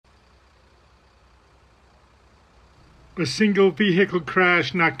A single vehicle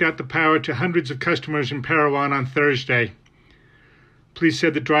crash knocked out the power to hundreds of customers in Parowan on Thursday. Police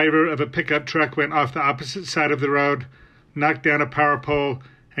said the driver of a pickup truck went off the opposite side of the road, knocked down a power pole,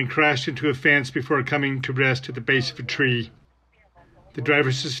 and crashed into a fence before coming to rest at the base of a tree. The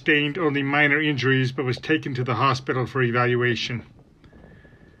driver sustained only minor injuries but was taken to the hospital for evaluation.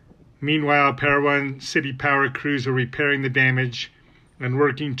 Meanwhile, Parowan City Power crews are repairing the damage and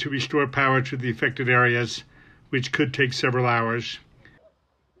working to restore power to the affected areas, which could take several hours.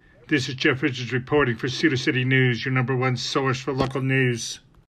 This is Jeff Richards reporting for Cedar City News, your #1 source for local news.